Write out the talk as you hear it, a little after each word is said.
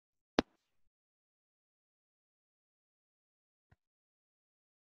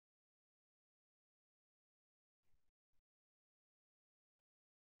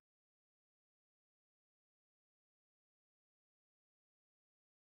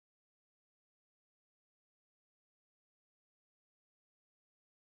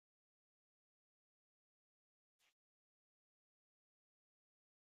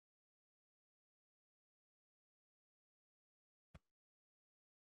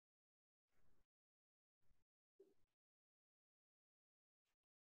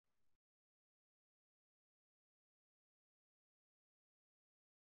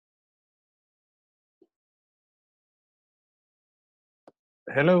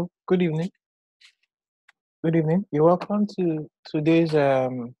Hello, good evening. Good evening. You're welcome to today's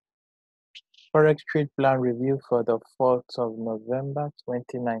Forex trade plan review for the 4th of November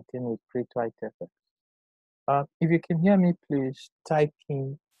 2019 with Pre-White FX. If you can hear me, please type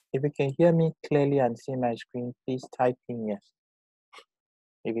in. If you can hear me clearly and see my screen, please type in yes.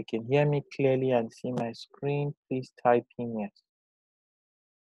 If you can hear me clearly and see my screen, please type in yes.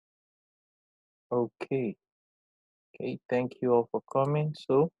 Okay. Okay, thank you all for coming.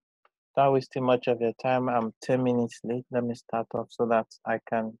 So, without wasting much of your time, I'm 10 minutes late. Let me start off so that I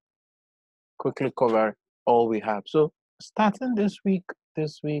can quickly cover all we have. So starting this week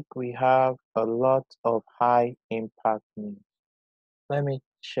we have a lot of high impact news. Let me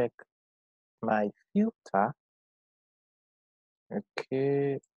check my filter.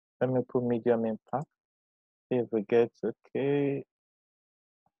 Okay, let me put medium impact. See if we get okay.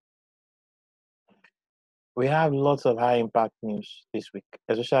 We have lots of high impact news this week,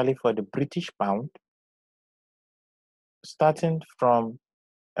 especially for the British pound. Starting from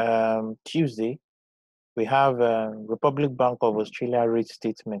Tuesday, we have Republic Bank of Australia rate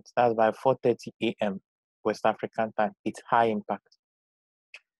statement. That's by 4:30 a.m. West African time. It's high impact.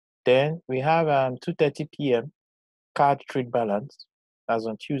 Then we have 2:30 p.m. card trade balance. That's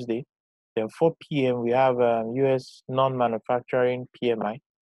on Tuesday. Then 4 p.m. we have U.S. non-manufacturing PMI.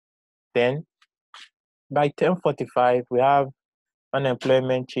 Then by 10:45 we have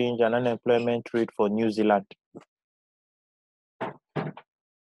unemployment change and unemployment rate for New Zealand.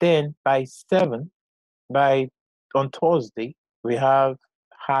 Then by 7, on Thursday, we have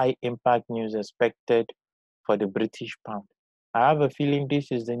high impact news expected for the British pound. I have a feeling this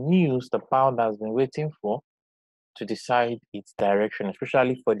is the news the pound has been waiting for to decide its direction,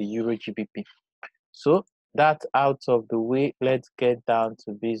 especially for the EURGBP. So that's out of the way. Let's get down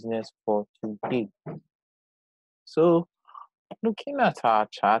to business for today. So looking at our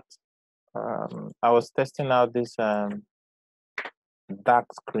chart, I was testing out this dark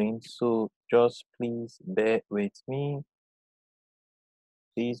screen, so just please bear with me.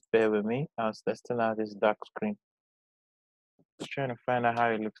 Please bear with me. I was testing out this dark screen. Just trying to find out how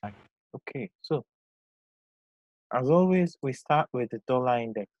it looks like. Okay, so as always, we start with the dollar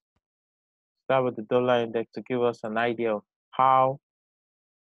index. Start with the dollar index to give us an idea of how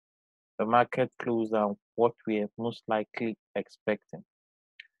the market closed and what we are most likely expecting.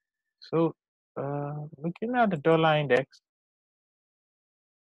 So, looking at the dollar index,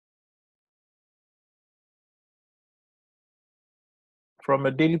 from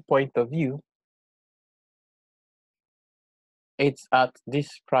a daily point of view, it's at this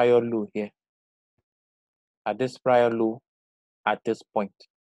prior low here. At this prior low, at this point.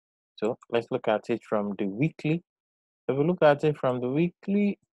 So let's look at it from the weekly. If we look at it from the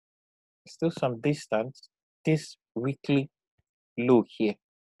weekly, still some distance. This weekly low here,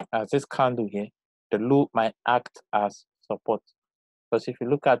 as this candle here, the low might act as support. Because if you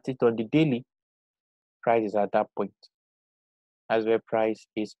look at it on the daily, price is at that point. As where price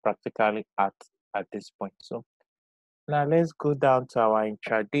is practically at this point. So now let's go down to our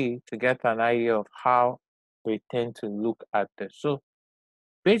intraday to get an idea of how we tend to look at this. So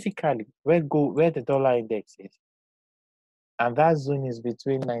basically, where the dollar index is, and that zone is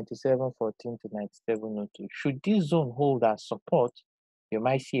between 97.14 to 97.02. Should this zone hold as support, you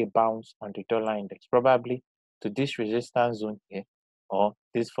might see a bounce on the dollar index, probably to this resistance zone here or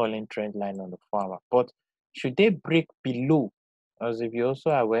this falling trend line on the 4-hour. But should they break below, as if you're also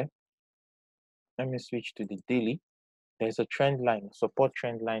aware, let me switch to the daily. There's a trend line, support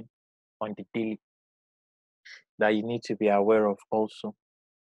trend line on the daily that you need to be aware of also.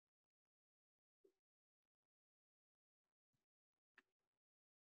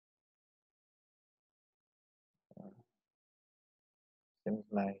 Seems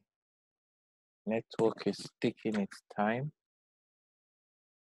my network is taking its time.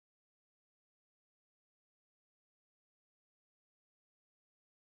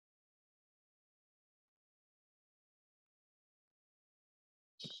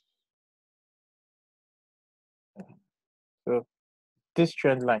 So this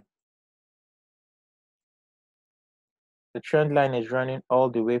trend line, the trend line is running all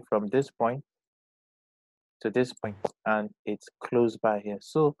the way from this point to this point, and it's close by here.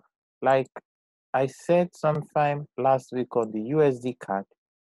 So like I said sometime last week on the USDCAD,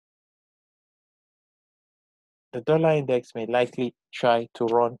 the dollar index may likely try to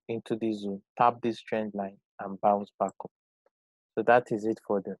run into this zone, tap this trend line, and bounce back up. So that is it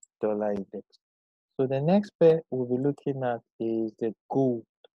for the dollar index. So the next pair we'll be looking at is the gold.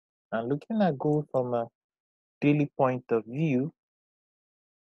 And looking at gold from a daily point of view,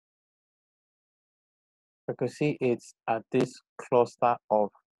 you can see it's at this cluster of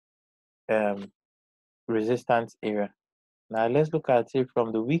resistance area. Now let's look at it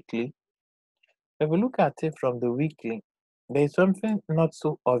from the weekly. If we look at it from the weekly, there's something not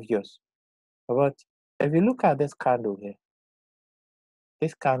so obvious. But if you look at this candle here,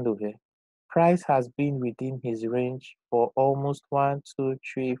 price has been within his range for almost 1, 2,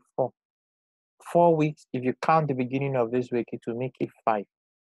 3, 4. 4 weeks. If you count the beginning of this week, it will make it 5.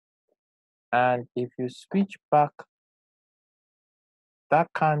 And if you switch back that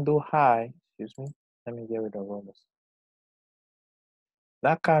candle high, excuse me, let me get rid of all this.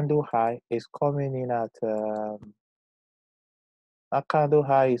 That candle high is coming in at that candle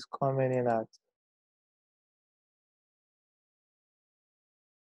high is coming in at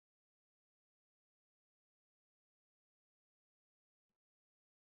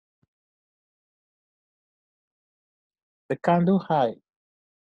the candle high.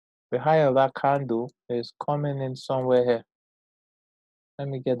 The high of that candle is coming in somewhere here. Let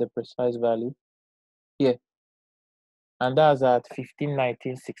me get the precise value here, and that's at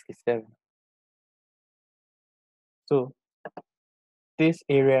 1519.67. So this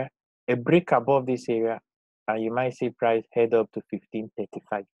area, a break above this area, and you might see price head up to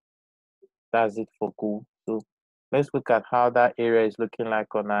 1535. That's it for gold. So let's look at how that area is looking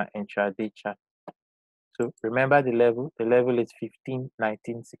like on our intraday chart. So remember the level is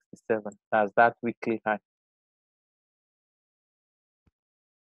 1519.67. That's that weekly high.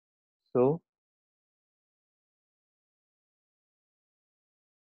 So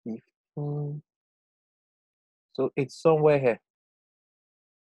 15, so it's somewhere here.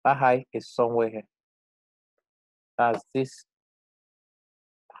 That high is somewhere here. That's this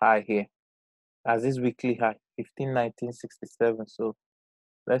high here. That's this weekly high, 1519.67. So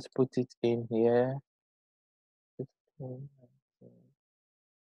let's put it in here. 15,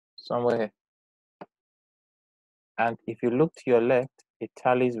 somewhere here. And if you look to your left, it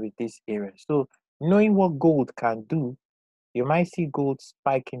tallies with this area. So knowing what gold can do, you might see gold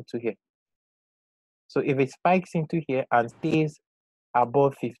spike into here. So if it spikes into here and stays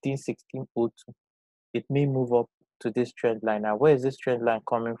above 1516.02, it may move up to this trend line. Now, where is this trend line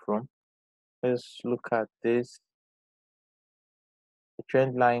coming from? Let's look at this. The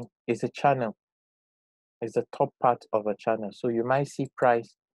trend line is a channel. It's the top part of a channel. So you might see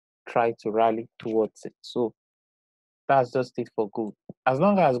price try to rally towards it. So that's just it for gold. As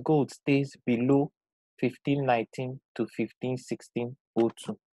long as gold stays below 1519 to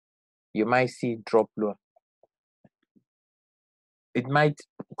 1516.02, you might see drop lower. It might,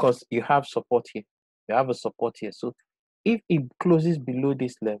 because you have support here. You have a support here. So if it closes below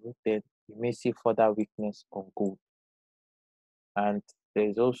this level, then you may see further weakness on gold. And there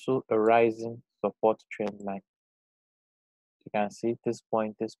is also a rising support trend line. You can see this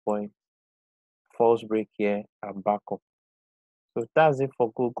point, false break here and back up. So that's it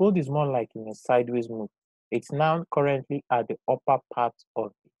for gold. Gold is more like in a sideways move. It's now currently at the upper part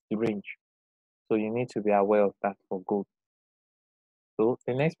of the range. So you need to be aware of that for gold. So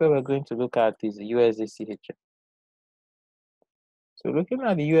the next pair we're going to look at is the USDCHF. So looking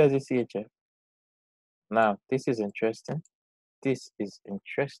at the USDCHF, now this is interesting. This is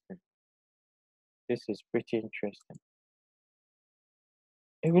interesting. This is pretty interesting.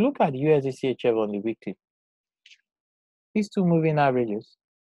 If we look at the USDCHF on the weekly, these two moving averages,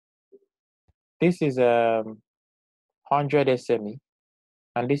 this is 100 SME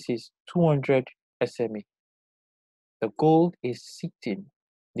and this is 200 SME. The gold is sitting,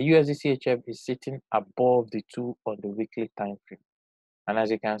 the USDCHF is sitting above the two on the weekly time frame. And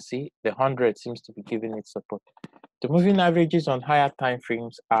as you can see, the 100 seems to be giving it support. The moving averages on higher time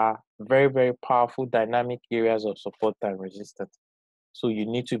frames are very, very powerful dynamic areas of support and resistance. So you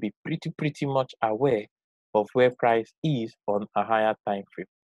need to be pretty much aware of where price is on a higher time frame.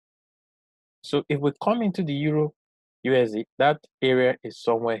 So if we come into the Euro USD, that area is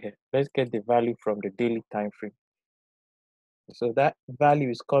somewhere here. Let's get the value from the daily time frame. So that value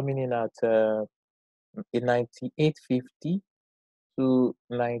is coming in at 98.50 to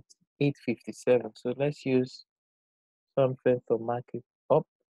 98.57. So let's use something to mark it up.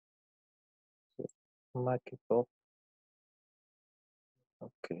 So mark it up.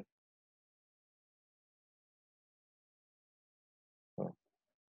 Okay.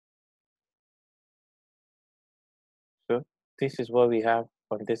 So this is what we have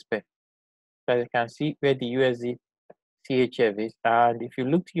on this pair. So you can see where the USD CHF is, and if you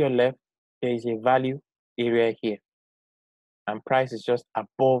look to your left, there is a value area here, and price is just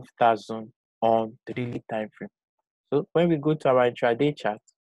above that zone on the daily time frame. So when we go to our intraday chart,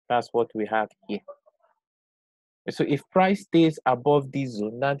 that's what we have here. So if price stays above this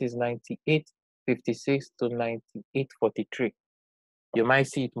zone, that is 98 56 to 98.43, you might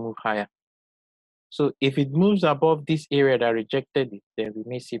see it move higher. So if it moves above this area that rejected it, then we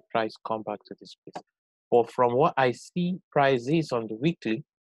may see price come back to this place. But from what I see price is on the weekly,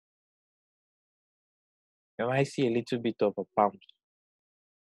 you might see a little bit of a bounce.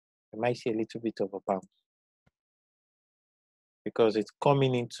 You might see a little bit of a bounce because it's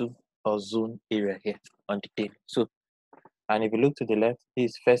coming into a zone area here on the daily. So, and if you look to the left,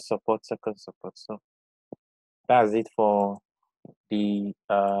 this is first support, second support. So that's it for the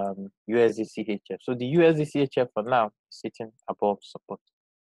USDCHF. So the USDCHF for now is sitting above support,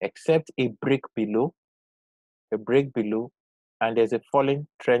 except a break below, and there's a falling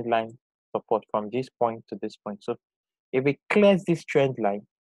trend line support from this point to this point. So if it clears this trend line,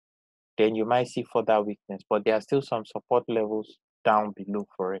 then you might see further weakness, but there are still some support levels down below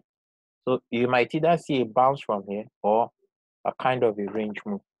for it. So you might either see a bounce from here or a kind of a range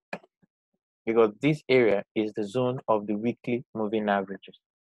move, because this area is the zone of the weekly moving averages.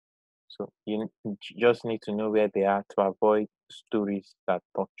 So you just need to know where they are to avoid stories that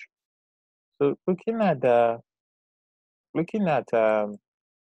touch. So looking at the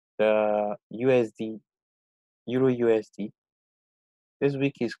USD, Euro USD, this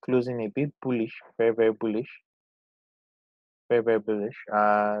week is closing a bit bullish, very bullish.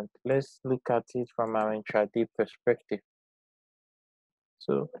 And let's look at it from our intraday perspective.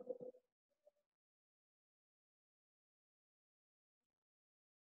 So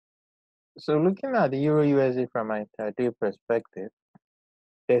looking at the Euro USD from an intraday perspective,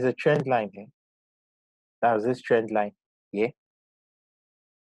 there's a trend line here. That's this trend line here.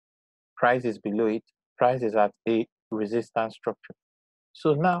 Price is below it. Price is at a resistance structure.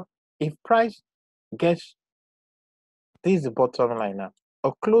 So now, if price gets, this is the bottom line now,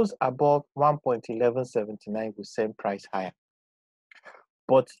 a close above 1.1179 will send price higher.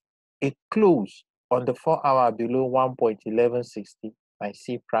 But a close on the 4 hour below 1.1160 might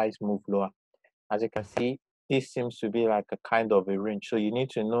see price move lower. As you can see, this seems to be like a kind of a range. So you need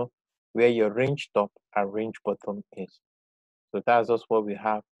to know where your range top and range bottom is. So that's just what we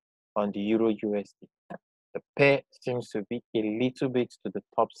have on the Euro USD. The pair seems to be a little bit to the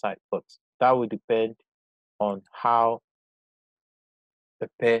top side, but that will depend on how the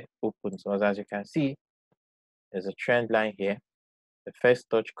pair opens. So as you can see, there's a trend line here. The first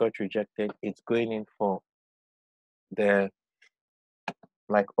touch got rejected. It's going in for the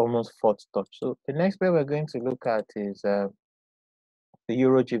like almost fourth touch. So the next pair we're going to look at is the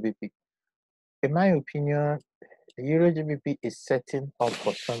EURGBP. In my opinion, the EURGBP is setting up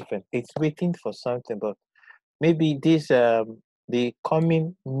for something. It's waiting for something, but maybe this the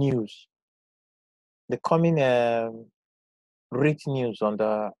coming news, the coming rate news on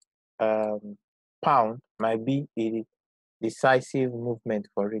the pound might be a decisive movement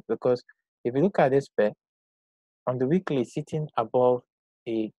for it, because if you look at this pair on the weekly sitting above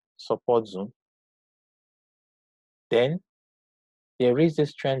a support zone, then there is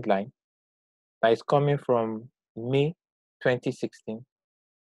this trend line that is coming from May 2016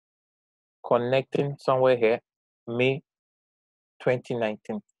 connecting somewhere here May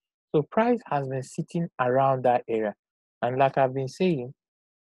 2019. So price has been sitting around that area, and like I've been saying,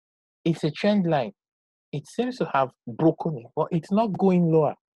 it's a trend line. It seems to have broken it, but it's not going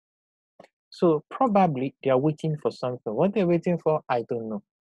lower. So probably they are waiting for something. What they're waiting for, I don't know.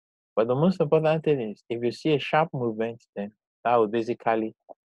 But the most important thing is, if you see a sharp movement, then that will basically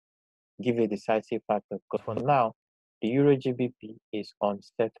give a decisive factor. Because for now, the EURGBP is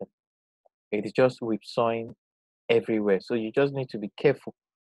uncertain. It is just whipsawing everywhere. So you just need to be careful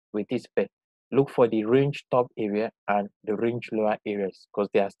with this pair. Look for the range top area and the range lower areas, because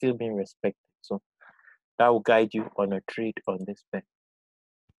they are still being respected. So that will guide you on a trade on this pair.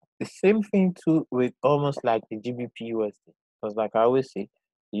 The same thing too with almost like the GBPUSD, because like I always say,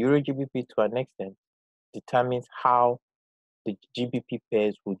 the EURGBP to an extent determines how the GBP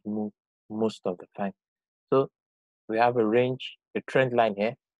pairs would move most of the time. So we have a range, a trend line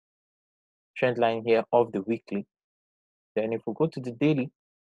here of the weekly. Then if we go to the daily,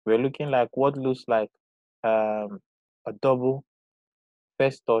 we're looking like what looks like a double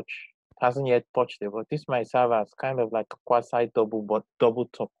first touch. It hasn't yet touched it, but this might serve as kind of like a quasi double, but double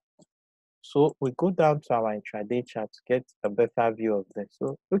top. So we go down to our intraday chart to get a better view of this.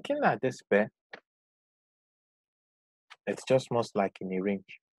 So looking at this pair, it's just most like in a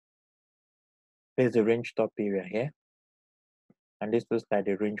range. There's the range top area here, and this looks like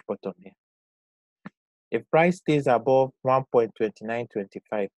the range bottom here. If price stays above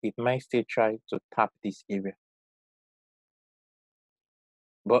 1.2925, it might still try to tap this area.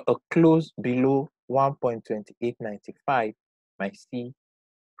 But a close below 1.2895 might see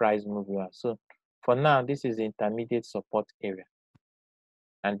price move lower. So for now, this is the intermediate support area,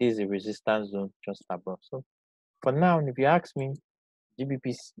 and this is the resistance zone just above. So for now, if you ask me,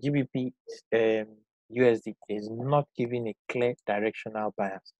 GBP USD is not giving a clear directional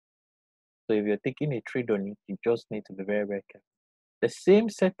bias. So if you're taking a trade on it, you just need to be very, very careful. The same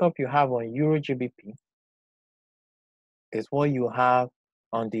setup you have on EURGBP is what you have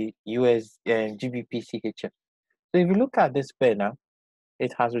on the GBPCHF. So if you look at this pair now,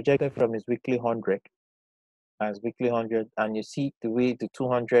 it has rejected from its weekly 100, and you see the way the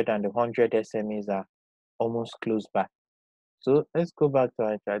 200 and the 100 SMAs are almost close by. So let's go back to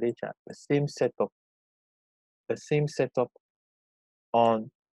our intraday chart. The same setup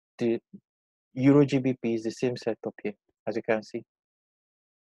on the EURGBP is the same setup here, as you can see,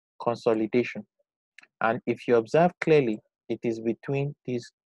 consolidation. And if you observe clearly, it is between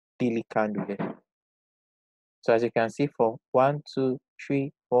these daily candle here. So as you can see, for 1, 2,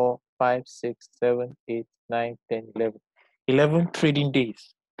 3, 4, 5, 6, 7, 8, 9, 10, 11 trading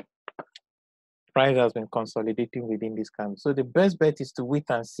days, price has been consolidating within this candle. So the best bet is to wait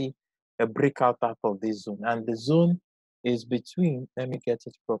and see a breakout out of this zone. And the zone is between, let me get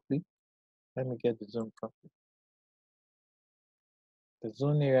it properly. Let me get the zone properly. The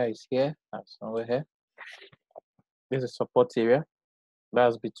zone area is here, somewhere here. This is support area.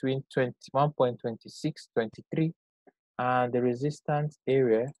 That's between 21.26, 23, and the resistance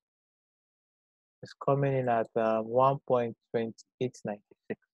area is coming in at 1.2896.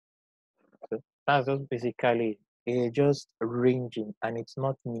 So that's just basically just ranging, and it's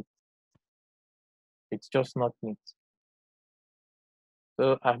not neat. It's just not neat.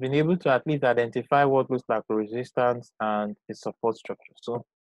 So I've been able to at least identify what looks like a resistance and a support structure. So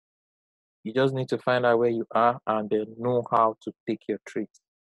you just need to find out where you are and then know how to take your trades.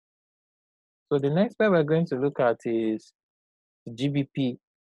 So the next pair we're going to look at is the GBP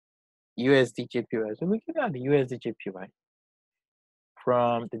USDJPY. So looking at the USDJPY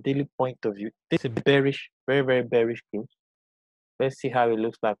from the daily point of view, this is bearish, very, very bearish close. Let's see how it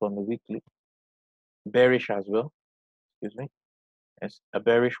looks like on the weekly. Bearish as well. Excuse me. Yes, a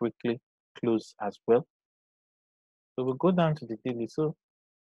bearish weekly close as well. So we'll go down to the daily. So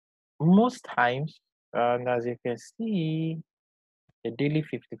most times, and as you can see, the daily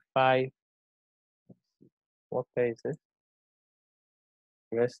 55. What pair is this?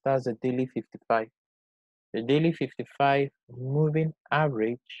 Yes, that's the daily 55. The daily 55 moving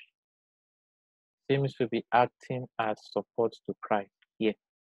average seems to be acting as support to price here.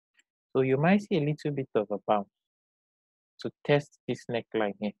 So you might see a little bit of a bounce to test this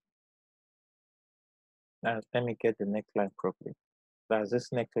neckline here. Now, let me get the neckline properly. That's this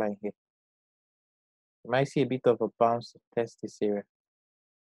neckline here. You might see a bit of a bounce to test this area.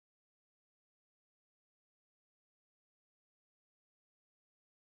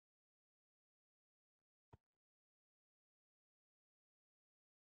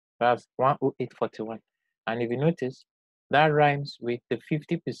 That's 108.41. And if you notice, that rhymes with the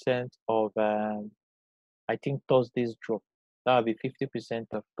 50% of, I think, Thursday's drop. That will be 50%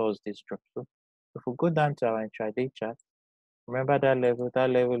 of Thursday's drop. So if we go down to our intraday chart, remember that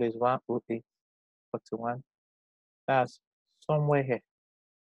level is 108.41. That's somewhere here.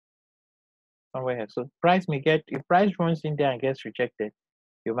 Somewhere here. So price may get, if price runs in there and gets rejected,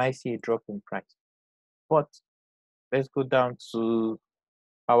 you might see a drop in price. But let's go down to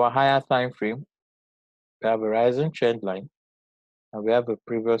our higher time frame. We have a rising trend line, and we have a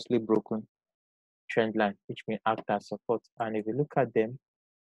previously broken trend line, which may act as support. And if you look at them,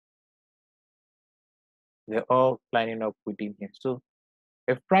 they're all lining up within here. So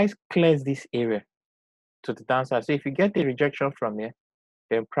if price clears this area to the downside, so if you get a rejection from here,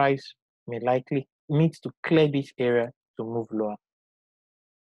 then price may likely need to clear this area to move lower.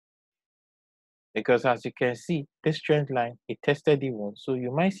 Because as you can see, this trend line, it tested the one. So you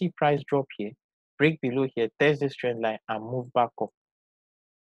might see price drop here, break below here, test this trend line, and move back up.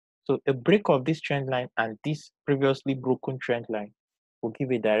 So a break of this trend line and this previously broken trend line will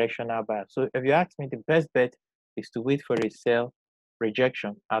give a directional bias. So if you ask me, the best bet is to wait for a sell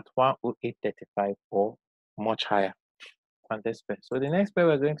rejection at 108.35 or much higher on this pair. So the next pair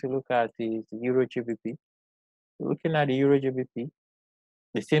we're going to look at is the EURGBP. Looking at the EURGBP,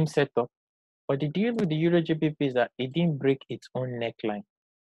 the same setup, but the deal with the EURGBP is that it didn't break its own neckline.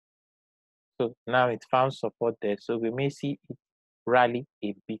 So now it found support there. So we may see it rally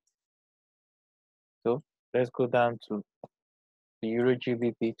a bit. So let's go down to the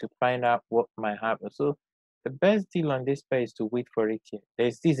EURGBP to find out what might happen. So the best deal on this pair is to wait for it here.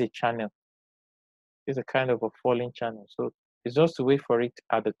 This is a channel. It's a kind of a falling channel. So it's just to wait for it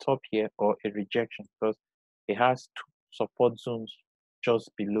at the top here or a rejection, because it has two support zones just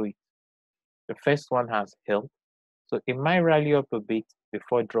below it. The first one has held. So it might rally up a bit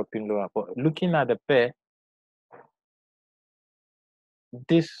before dropping lower. But looking at the pair,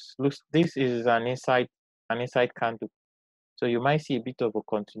 this is an inside candle. So you might see a bit of a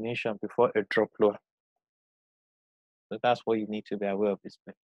continuation before a drop lower. So that's what you need to be aware of this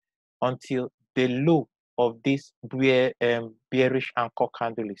pair. Until the low of this bearish anchor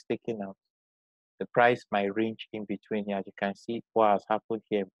candle is taken out, the price might range in between here. As you can see what has happened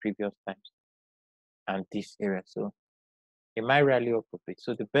here in previous times and this area. So it might rally up a bit.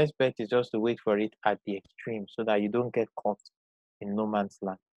 So the best bet is just to wait for it at the extreme so that you don't get caught in no man's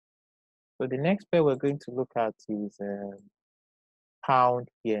land. So the next pair we're going to look at is pound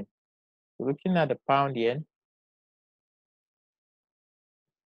yen. So looking at the pound yen,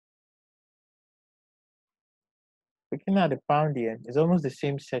 it's almost the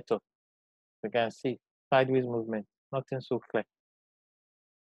same setup. You can see sideways movement, nothing so clear.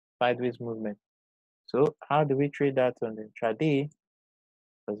 Sideways movement. So how do we trade that on the intraday?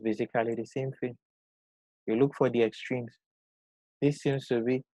 It's basically the same thing. You look for the extremes. This seems to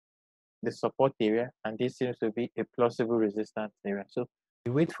be the support area, and this seems to be a plausible resistance area. So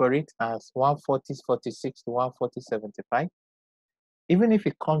you wait for it as 140.46 to 140.75. Even if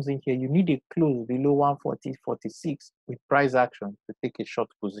it comes in here, you need a close below 140.46 with price action to take a short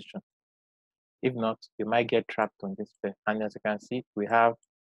position. If not, you might get trapped on this pair. And as you can see, we have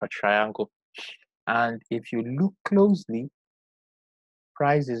a triangle. And if you look closely,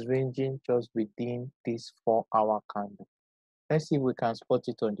 price is ranging just within this 4-hour candle. Let's see if we can spot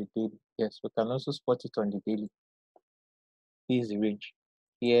it on the daily. Yes, we can also spot it on the daily. Here's the range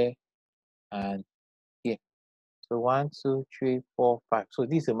here and here. So 1, 2, 3, 4, 5. So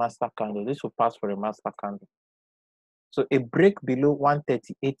this is a master candle. This will pass for a master candle. So a break below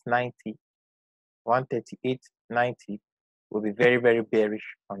 138.90, 138.90 will be very, very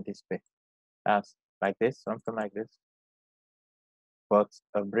bearish on this pair. That's like this, something like this. But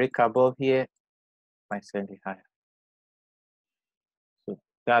a break above here might send it higher. So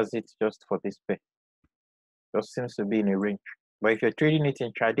that's it just for this pair. Just seems to be in a range. But if you're trading it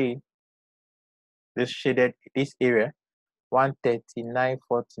in intraday, this area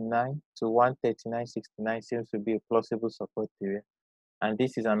 139.49 to 139.69 seems to be a plausible support area, and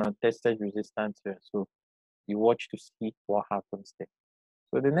this is an untested resistance area. So you watch to see what happens there.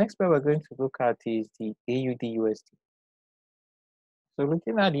 So the next pair we're going to look at is the AUDUSD. So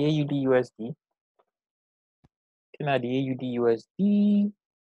looking at the AUDUSD,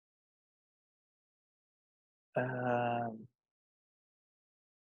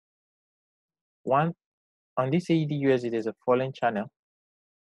 on this AUDUSD, there's a falling channel.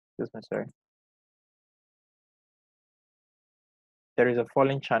 Excuse me, sorry. There is a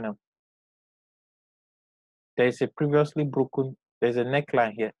falling channel. There is a previously broken, there's a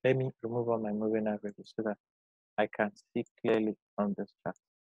neckline here. Let me remove all my moving averages so that I can see clearly on this chart.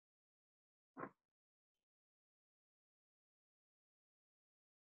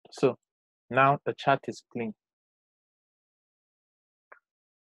 So now the chart is clean.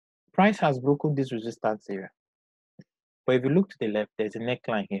 Price has broken this resistance area. But if you look to the left, there's a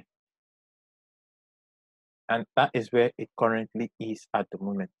neckline here. And that is where it currently is at the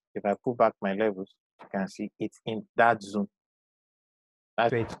moment. If I pull back my levels, you can see it's in that zone.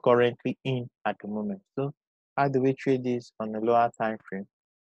 That's where it's currently in at the moment. So how do we trade this on a lower time frame?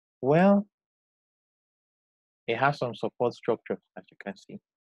 Well, it has some support structures, as you can see.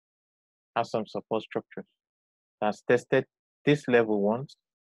 Has some support structures. That's tested this level once.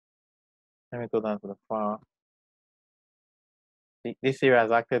 Let me go down to the far. This area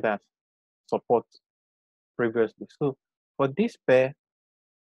has acted as support previously. So for this pair,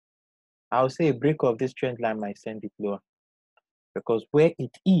 I'll say a break of this trend line might send it lower, because where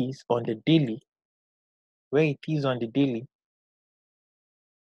it is on the daily,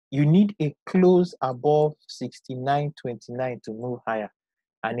 you need a close above 69.29 to move higher.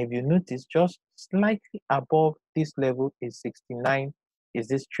 And if you notice, just slightly above this level is 69, is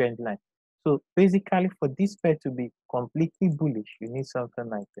this trend line. So basically, for this pair to be completely bullish, you need something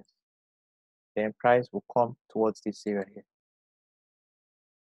like this. Then price will come towards this area here.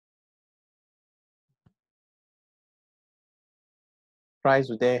 Price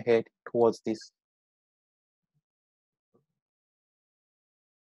will then head towards this.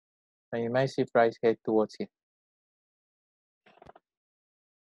 And you might see price head towards here.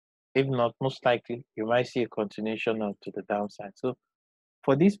 If not, most likely, you might see a continuation on to the downside. So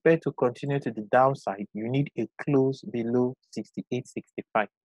for this pair to continue to the downside, you need a close below 68.65.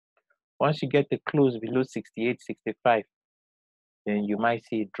 Once you get the close below 68.65, then you might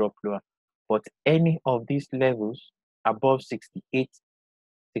see a drop lower. But any of these levels above 68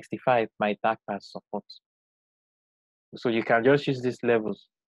 65 might act as support. So you can just use these levels.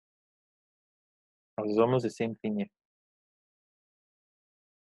 It's almost the same thing here.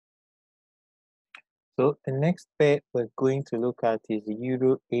 So the next pair we're going to look at is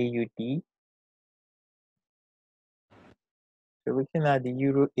Euro AUD. So looking at the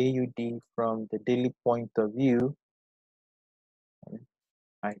Euro AUD from the daily point of view,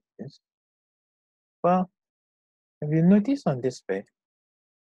 like this. Well, if you notice on this pair,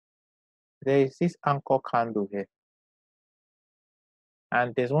 there is this anchor candle here.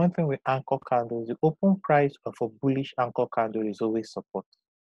 And there's one thing with anchor candles, the open price of a bullish anchor candle is always support.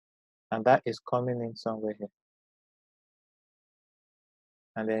 And that is coming in somewhere here.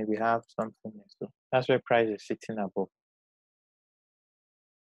 And then we have something here. So that's where price is sitting above.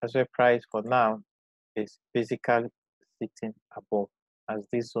 That's where price for now is basically sitting above as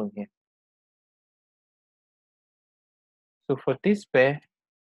this zone here. So for this pair,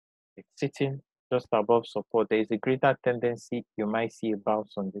 it's sitting just above support. There is a greater tendency you might see a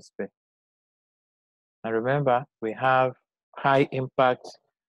bounce on this pair. And remember, we have high impact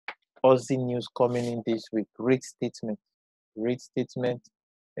Aussie news coming in this week. Rate statement. Rate statement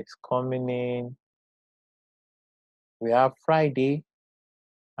is coming in. We have Friday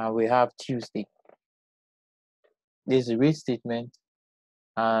and we have Tuesday. There's a rate statement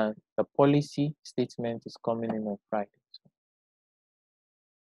and the policy statement is coming in on Friday. So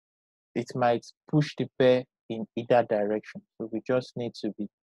it might push the pair in either direction. So we just need to be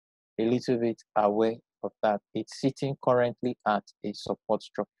a little bit aware of that. It's sitting currently at a support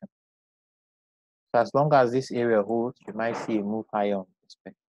structure. So as long as this area holds, you might see a move higher on this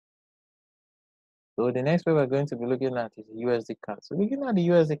pair. So the next way we're going to be looking at is the USDCAD. So looking at the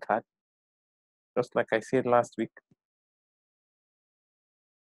USDCAD, just like I said last week,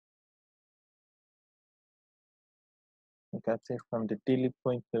 look at it from the daily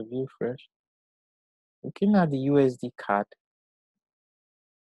point of view first. Looking at the USDCAD,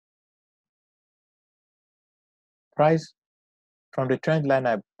 price from the trend line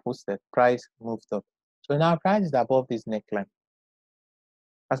I posted, price moved up. So now price is above this neckline.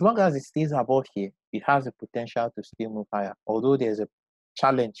 As long as it stays above here, it has the potential to still move higher. Although there's a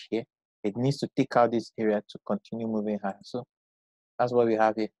challenge here, it needs to take out this area to continue moving higher. So that's what we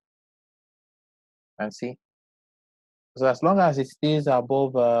have here. And see, so as long as it stays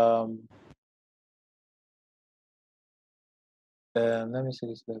above, let me see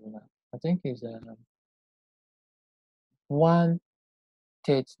this level now. I think it's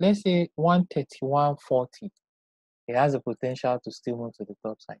 130. Let's say 131.40. It has the potential to still move to the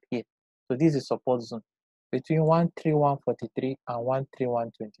top side here. So this is support zone between 131.43 and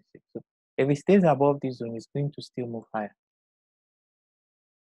 131.26. So if it stays above this zone, it's going to still move higher.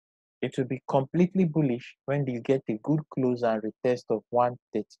 It will be completely bullish when you get a good close and retest of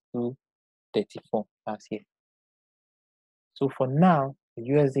 132.34 as here. So for now, the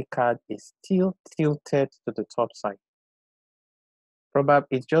USDCAD is still tilted to the top side.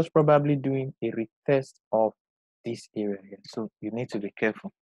 It's just probably doing a retest of this area here. So you need to be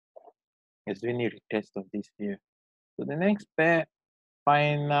careful. It's doing a retest of this area. So the next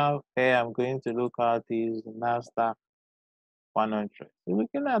final pair I'm going to look at is the NASDAQ 100. So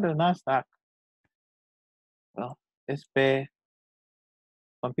looking at the NASDAQ, well, this pair,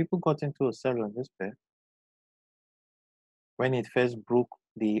 some people got into a sell on this pair when it first broke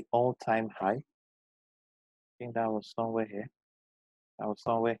the all-time high. I think that was somewhere here.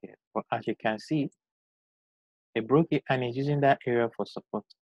 But as you can see, it broke it and it's using that area for support.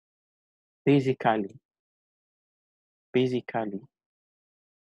 Basically,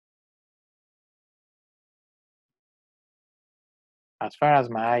 as far as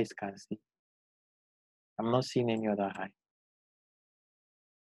my eyes can see, I'm not seeing any other high.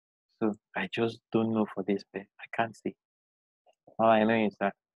 So I just don't know for this pair. I can't see. All I know is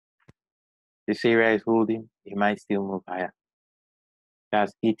that this area is holding, it might still move higher.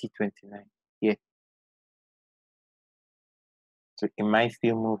 That's 80.29 here. So it might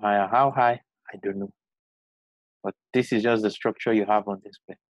still move higher. How high? I don't know. But this is just the structure you have on this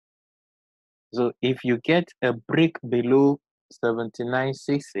pair. So if you get a break below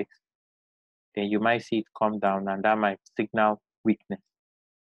 79.66, then you might see it come down and that might signal weakness.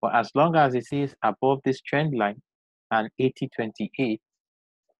 But as long as it is above this trend line and 80.28,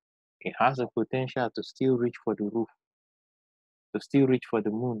 it has a potential to still reach for the roof, to still reach for the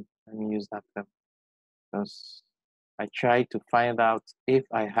moon. Let me use that term. Because I try to find out if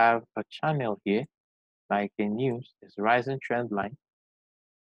I have a channel here, like the news, there's a rising trend line.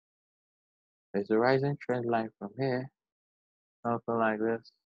 There's a rising trend line from here, something like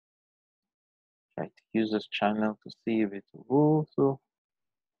this. Try to use this channel to see if it will also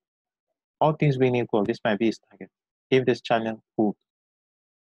all things being equal, this might be its target. If this channel holds,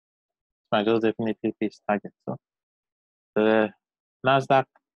 this might just definitely be its target. So the Nasdaq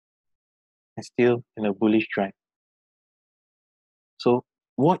is still in a bullish drive. So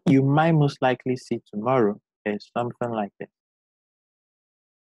what you might most likely see tomorrow is something like this.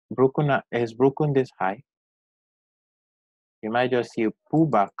 Has broken this high. You might just see a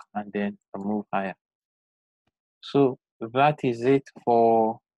pullback and then a move higher. So that is it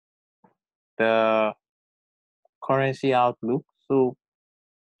for the currency outlook. So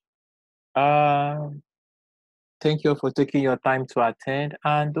thank you for taking your time to attend,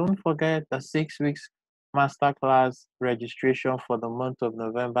 and don't forget the 6 weeks masterclass registration for the month of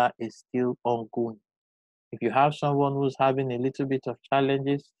November is still ongoing. If you have someone who's having a little bit of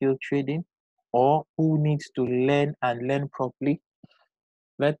challenges still trading, or who needs to learn and learn properly,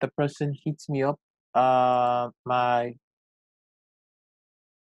 let the person hit me up. Let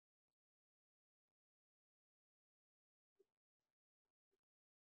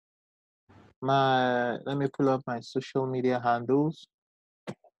me pull up my social media handles.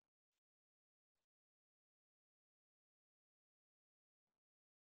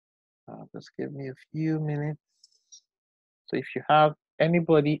 Just give me a few minutes. So if you have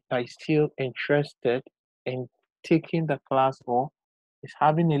anybody that is still interested in taking the class or is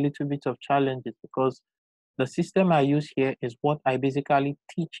having a little bit of challenges, because the system I use here is what I basically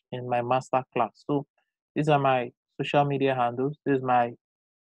teach in my master class. So these are my social media handles. This is my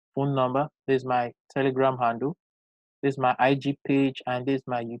phone number. This is my Telegram handle. This is my IG page, and this is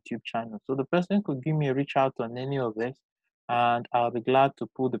my YouTube channel. So the person could give me a reach out on any of this, and I'll be glad to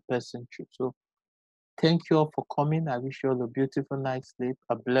pull the person through. So thank you all for coming. I wish you all a beautiful night's sleep,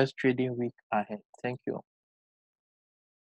 a blessed trading week ahead. Thank you all.